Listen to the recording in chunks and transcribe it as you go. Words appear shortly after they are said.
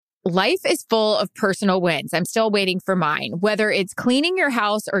Life is full of personal wins. I'm still waiting for mine. Whether it's cleaning your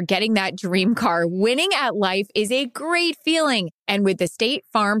house or getting that dream car, winning at life is a great feeling. And with the State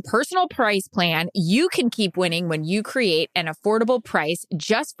Farm Personal Price Plan, you can keep winning when you create an affordable price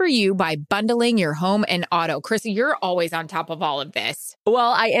just for you by bundling your home and auto. Krista, you're always on top of all of this.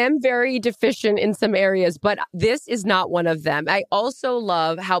 Well, I am very deficient in some areas, but this is not one of them. I also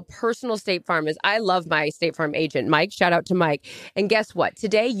love how personal State Farm is. I love my State Farm agent, Mike. Shout out to Mike. And guess what?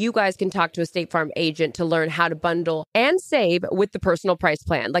 Today, you guys can talk to a State Farm agent to learn how to bundle and save with the Personal Price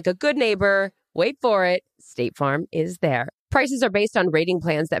Plan. Like a good neighbor, wait for it, State Farm is there. Prices are based on rating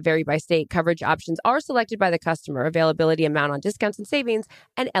plans that vary by state. Coverage options are selected by the customer. Availability, amount on discounts and savings,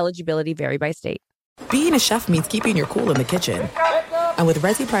 and eligibility vary by state. Being a chef means keeping your cool in the kitchen. And with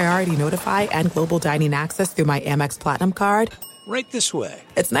Resi Priority Notify and Global Dining Access through my Amex Platinum card, right this way.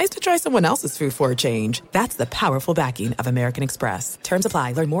 It's nice to try someone else's food for a change. That's the powerful backing of American Express. Terms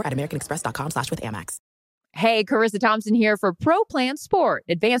apply. Learn more at americanexpress.com/withAmex. Hey, Carissa Thompson here for Pro Plan Sport,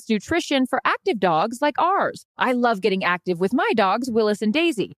 advanced nutrition for active dogs like ours. I love getting active with my dogs, Willis and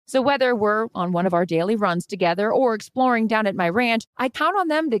Daisy. So whether we're on one of our daily runs together or exploring down at my ranch, I count on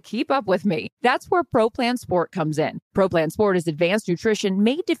them to keep up with me. That's where Pro Plan Sport comes in. Pro Plan Sport is advanced nutrition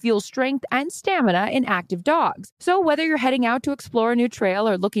made to fuel strength and stamina in active dogs. So whether you're heading out to explore a new trail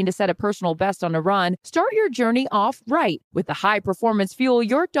or looking to set a personal best on a run, start your journey off right with the high-performance fuel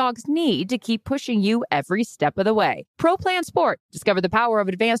your dogs need to keep pushing you every step of the way. Pro Plan Sport. Discover the power of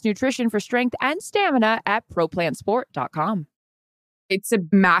advanced nutrition for strength and stamina at ProPlansport.com. It's a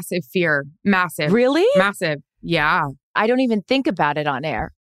massive fear. Massive. Really? Massive. Yeah. I don't even think about it on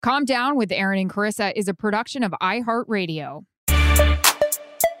air. Calm Down with Aaron and Carissa is a production of iHeartRadio.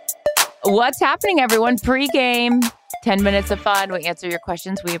 What's happening, everyone? Pregame. 10 minutes of fun. We answer your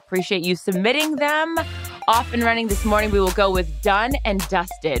questions. We appreciate you submitting them. Off and running this morning, we will go with Done and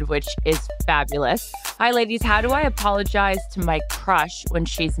Dusted, which is fabulous. Hi, ladies. How do I apologize to my crush when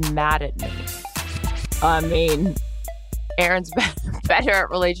she's mad at me? I mean, Aaron's better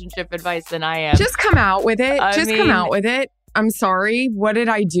at relationship advice than I am. Just come out with it. Come out with it. I'm sorry. What did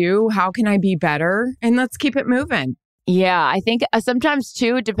I do? How can I be better? And let's keep it moving. Yeah, I think sometimes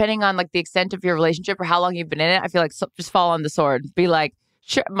too, depending on like the extent of your relationship or how long you've been in it, I feel like just fall on the sword. Be like,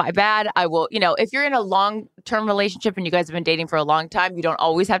 sure, my bad. I will, if you're in a long-term relationship and you guys have been dating for a long time, you don't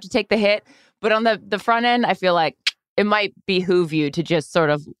always have to take the hit. But on the front end, I feel like it might behoove you to just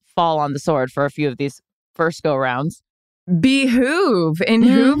sort of fall on the sword for a few of these first go-rounds. Behoove in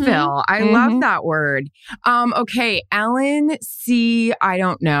Whoville. I love that word. Okay, Ellen C. I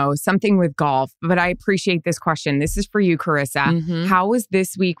don't know, something with golf, but I appreciate this question. This is for you, Carissa. How was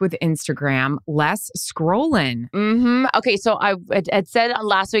this week with Instagram? Less scrolling. Okay, so I had said on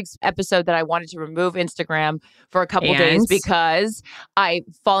last week's episode that I wanted to remove Instagram for a couple days because I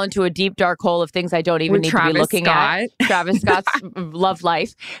fall into a deep, dark hole of things I don't even need to be looking at. Travis Scott's love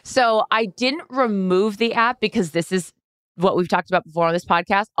life. So I didn't remove the app because this is what we've talked about before on this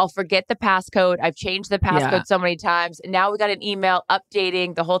podcast. I'll forget the passcode. I've changed the passcode so many times. And now we got an email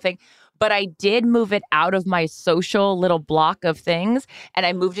updating the whole thing. But I did move it out of my social little block of things. And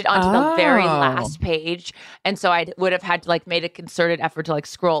I moved it onto the very last page. And so I would have had to made a concerted effort to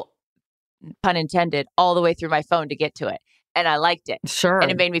scroll, pun intended, all the way through my phone to get to it. And I liked it. Sure.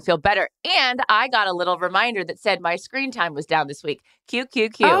 And it made me feel better. And I got a little reminder that said my screen time was down this week. Cute.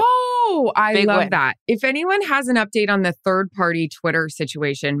 Oh, I Big love win. that. If anyone has an update on the third-party Twitter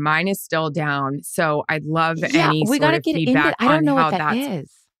situation, mine is still down. So I'd love any we sort gotta of get feedback I don't know on what how that that's...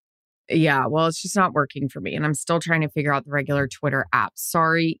 is. Yeah, well, it's just not working for me. And I'm still trying to figure out the regular Twitter app.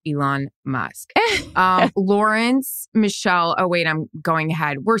 Sorry, Elon Musk. Lawrence, Michelle. Oh, wait, I'm going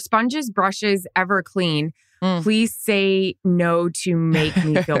ahead. Were sponges, brushes ever clean? Please say no to make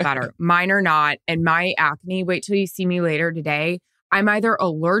me feel better. Mine are not. And my acne, wait till you see me later today. I'm either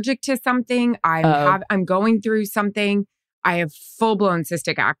allergic to something, I'm going through something. I have full-blown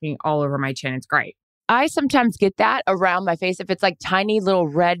cystic acne all over my chin. It's great. I sometimes get that around my face. If it's tiny little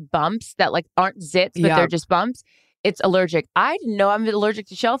red bumps that aren't zits, but they're just bumps, it's allergic. I didn't know I'm allergic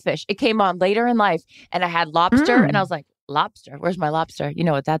to shellfish. It came on later in life and I had lobster and I was like, lobster? Where's my lobster? You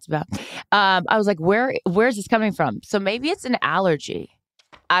know what that's about. I was like, where's this coming from? So maybe it's an allergy.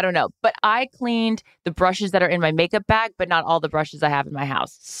 I don't know. But I cleaned the brushes that are in my makeup bag, but not all the brushes I have in my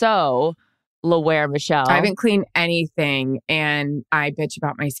house. So, Laware, Michelle. I haven't cleaned anything and I bitch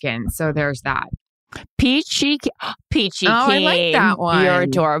about my skin. So there's that. Peachy Keen. I like that one. You're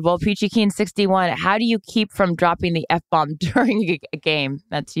adorable. Peachy Keen 61. How do you keep from dropping the F-bomb during a game?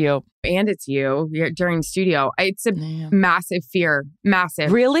 That's you. And it's you. You're during studio. It's a massive fear.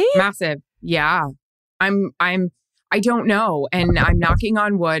 Massive. Really? Massive. Yeah. I don't know. And I'm knocking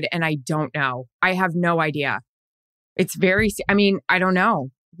on wood and I don't know. I have no idea. It's I don't know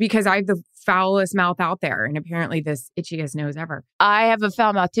because I have the foulest mouth out there and apparently this itchiest nose ever. I have a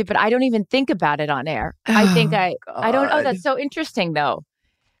foul mouth too, but I don't even think about it on air. I think I don't know. That's so interesting though.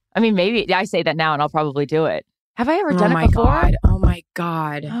 I mean, maybe I say that now and I'll probably do it. Have I ever done it before? God. Oh my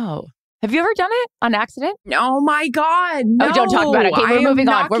God. Oh. Have you ever done it on accident? Oh my God. No. Oh, don't talk about it. Okay, we're moving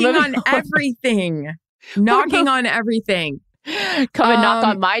on. We're moving on Everything. Knocking on everything. Come and knock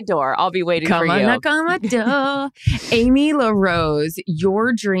on my door. I'll be waiting for you. Come knock on my door. Amy LaRose,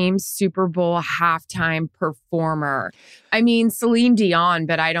 your dream Super Bowl halftime performer. I mean, Celine Dion,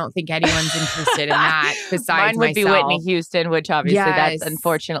 but I don't think anyone's interested in that besides Mine would be myself. Whitney Houston, which obviously that's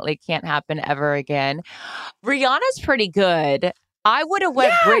unfortunately can't happen ever again. Rihanna's pretty good. I would have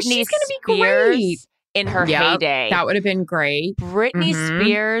went Britney she's gonna be Spears great. in her heyday. That would have been great. Britney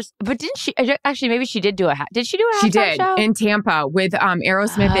Spears, but didn't she? Actually, maybe she did do did she do a halftime She did show? in Tampa with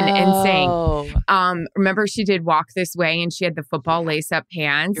Aerosmith and NSYNC. Remember she did Walk This Way and she had the football lace-up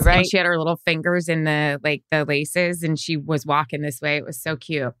pants. Right. And she had her little fingers in the laces and she was walking this way. It was so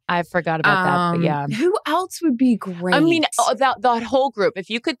cute. I forgot about that, but yeah. Who else would be great? I mean, that whole group. If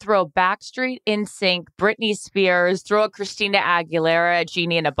you could throw Backstreet, NSYNC, Britney Spears, throw a Christina Aguilera, a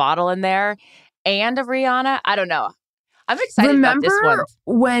Genie in a Bottle in there, and a Rihanna, I don't know. I'm excited about this one. Remember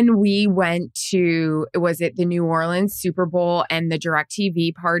when we went to, was it the New Orleans Super Bowl and the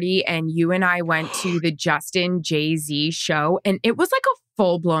DirecTV party, and you and I went to the Justin Jay-Z show, and it was like a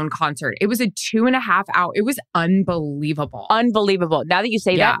full-blown concert. It was a 2.5 hour. It was unbelievable. Unbelievable. Now that you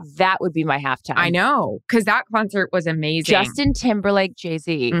say that would be my halftime. I know, because that concert was amazing. Justin Timberlake,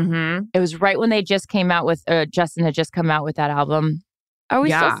 Jay-Z. Mm-hmm. It was right when they just came out with, Justin had just come out with that album. Are we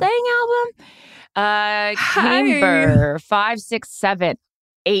still saying album? Kimber, 5, 6, 7,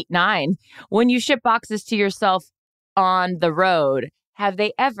 8, 9. When you ship boxes to yourself on the road, have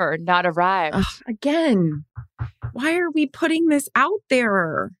they ever not arrived? Again, why are we putting this out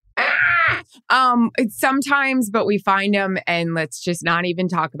there? It's sometimes, but we find them and let's just not even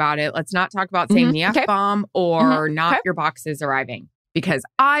talk about it. Let's not talk about saying the F-bomb or not your boxes arriving. Because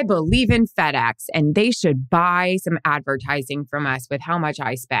I believe in FedEx and they should buy some advertising from us with how much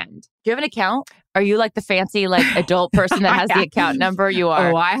I spend. Do you have an account? Are you like the fancy adult person that has the account number? You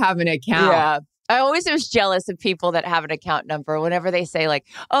are. Oh, I have an account. Yeah. I always was jealous of people that have an account number. Whenever they say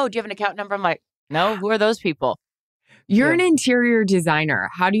oh, do you have an account number? I'm like, no, who are those people? You're an interior designer.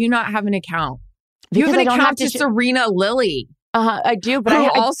 How do you not have an account? You have an account to Serena Lilly. I do, but I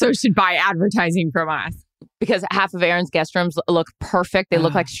also should buy advertising from us. Because half of Aaron's guest rooms look perfect. They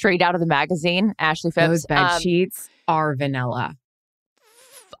look like straight out of the magazine. Ashley Phipps. Those bed sheets are vanilla.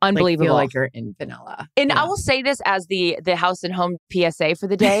 Unbelievable. Feel like you're in vanilla. And I will say this as the house and home PSA for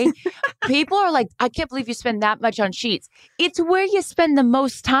the day. People are like, I can't believe you spend that much on sheets. It's where you spend the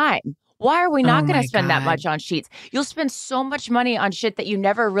most time. Why are we not going to spend that much on sheets? You'll spend so much money on shit that you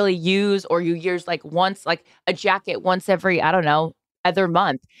never really use or you use once, like a jacket once every, I don't know, other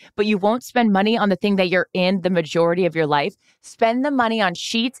month, but you won't spend money on the thing that you're in the majority of your life. Spend the money on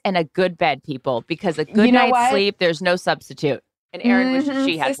sheets and a good bed, people, because a good night's sleep, there's no substitute. And Erin wishes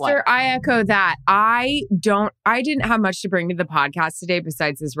she had one. I echo that. I didn't have much to bring to the podcast today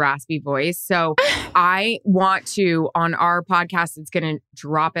besides this raspy voice. So I want to, on our podcast, it's going to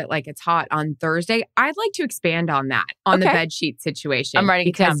drop it like it's hot on Thursday. I'd like to expand on that, on the bed sheet situation. I'm writing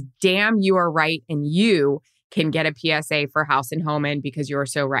it down. Because damn, you are right. And you can get a PSA for House and Home In because you're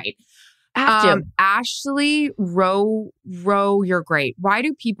so right. Ashley, row, you're great. Why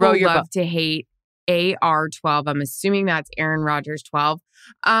do people love to hate AR12? I'm assuming that's Aaron Rodgers 12.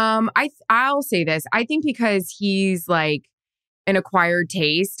 I'll say this. I think because he's like an acquired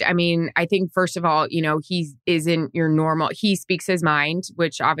taste. I mean, I think first of all, he isn't your normal. He speaks his mind,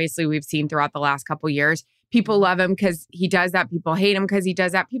 which obviously we've seen throughout the last couple of years. People love him because he does that. People hate him because he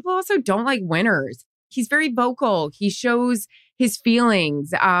does that. People also don't like winners. He's very vocal. He shows his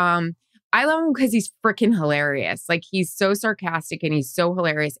feelings. I love him because he's freaking hilarious. Like, he's so sarcastic and he's so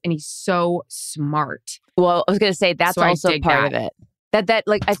hilarious and he's so smart. Well, I was going to say that's also part of it. That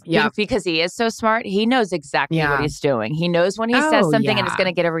I think because he is so smart, he knows exactly what he's doing. He knows when he says something and it's going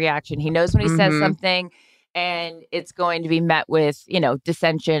to get a reaction. He knows when he says something and it's going to be met with,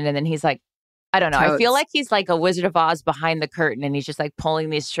 dissension. And then he's like, I don't know. I feel like he's like a Wizard of Oz behind the curtain and he's just like pulling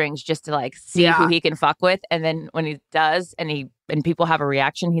these strings just to see who he can fuck with. And then when he does and people have a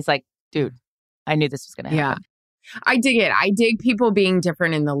reaction, he's like, dude, I knew this was going to happen. Yeah. I dig it. I dig people being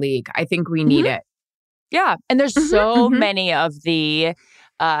different in the league. I think we need it. Yeah. And there's so many of the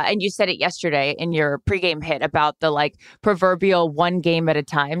and you said it yesterday in your pregame hit about the like proverbial one game at a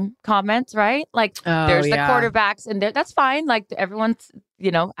time comments, right? Like there's the quarterbacks and that's fine. Like everyone's,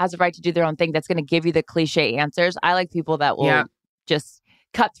 has a right to do their own thing. That's going to give you the cliche answers. I like people that will just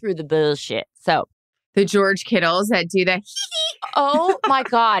cut through the bullshit. So the George Kittles that do that. Oh my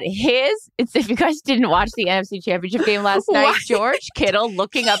God. If you guys didn't watch the NFC Championship game last night, George Kittle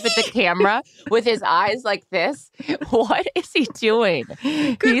looking up at the camera with his eyes like this. What is he doing?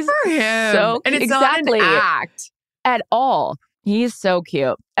 Good for him. And it's exactly not an act at all. He's so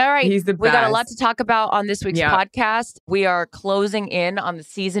cute. All right. He's the best. We got a lot to talk about on this week's podcast. We are closing in on the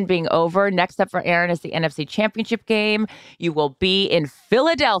season being over. Next up for Aaron is the NFC Championship game. You will be in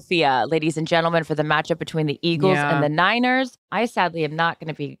Philadelphia, ladies and gentlemen, for the matchup between the Eagles and the Niners. I sadly am not going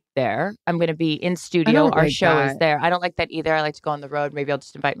to be there. I'm going to be in studio. Our show is there. I don't like that either. I like to go on the road. Maybe I'll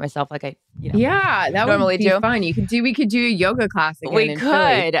just invite myself like I that normally would be fun. We could do a yoga class again. We could.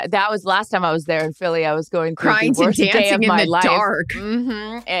 Philly. That was last time I was there in Philly. I was going through crying the worst to dancing day of in my the life. Dark.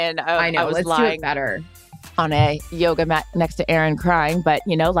 Mm-hmm. And I know. Let's lying do it better on a yoga mat next to Aaron crying. But,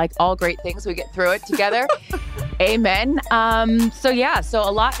 like all great things, we get through it together. Amen. So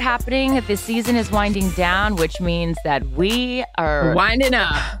a lot happening. The season is winding down, which means that we are winding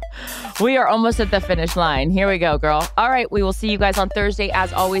up. We are almost at the finish line. Here we go, girl. All right. We will see you guys on Thursday.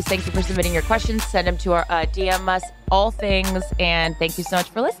 As always, thank you for submitting your questions. Send them to our DM us all things. And thank you so much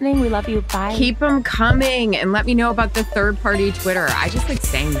for listening. We love you. Bye. Keep them coming and let me know about the third-party Twitter. I just like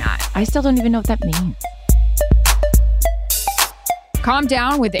saying that. I still don't even know what that means. Calm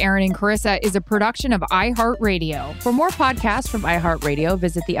Down with Aaron and Carissa is a production of iHeartRadio. For more podcasts from iHeartRadio,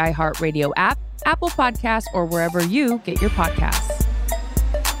 visit the iHeartRadio app, Apple Podcasts, or wherever you get your podcasts.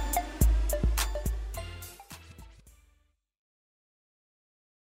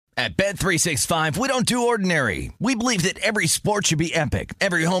 At Bet365, we don't do ordinary. We believe that every sport should be epic.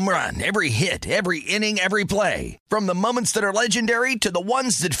 Every home run, every hit, every inning, every play. From the moments that are legendary to the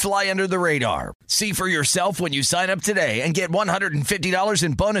ones that fly under the radar. See for yourself when you sign up today and get $150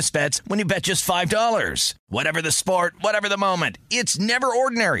 in bonus bets when you bet just $5. Whatever the sport, whatever the moment, it's never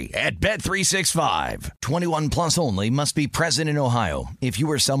ordinary at Bet365. 21 plus only. Must be present in Ohio. If you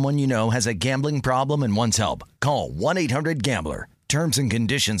or someone you know has a gambling problem and wants help, call 1-800-GAMBLER. Terms and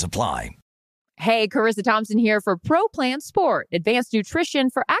conditions apply. Hey, Carissa Thompson here for Pro Plan Sport, advanced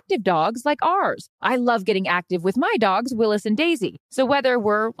nutrition for active dogs like ours. I love getting active with my dogs, Willis and Daisy. So whether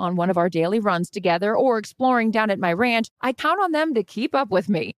we're on one of our daily runs together or exploring down at my ranch, I count on them to keep up with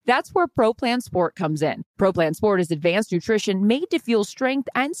me. That's where Pro Plan Sport comes in. Pro Plan Sport is advanced nutrition made to fuel strength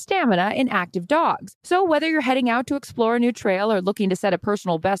and stamina in active dogs. So whether you're heading out to explore a new trail or looking to set a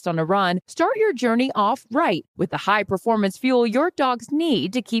personal best on a run, start your journey off right with the high performance fuel your dogs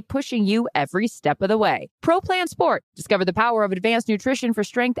need to keep pushing you every step of the way. Pro Plan Sport. Discover the power of advanced nutrition for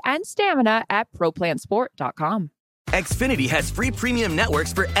strength and stamina at ProPlansport.com. Xfinity has free premium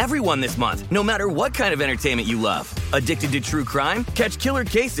networks for everyone this month, no matter what kind of entertainment you love. Addicted to true crime? Catch killer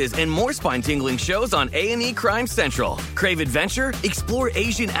cases and more spine-tingling shows on A&E Crime Central. Crave adventure? Explore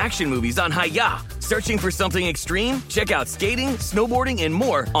Asian action movies on Hi-Ya. Searching for something extreme? Check out skating, snowboarding, and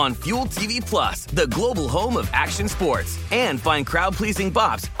more on Fuel TV Plus, the global home of action sports. And find crowd-pleasing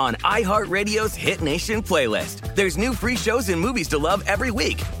bops on iHeartRadio's Hit Nation playlist. There's new free shows and movies to love every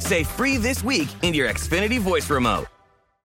week. Say free this week in your Xfinity voice remote.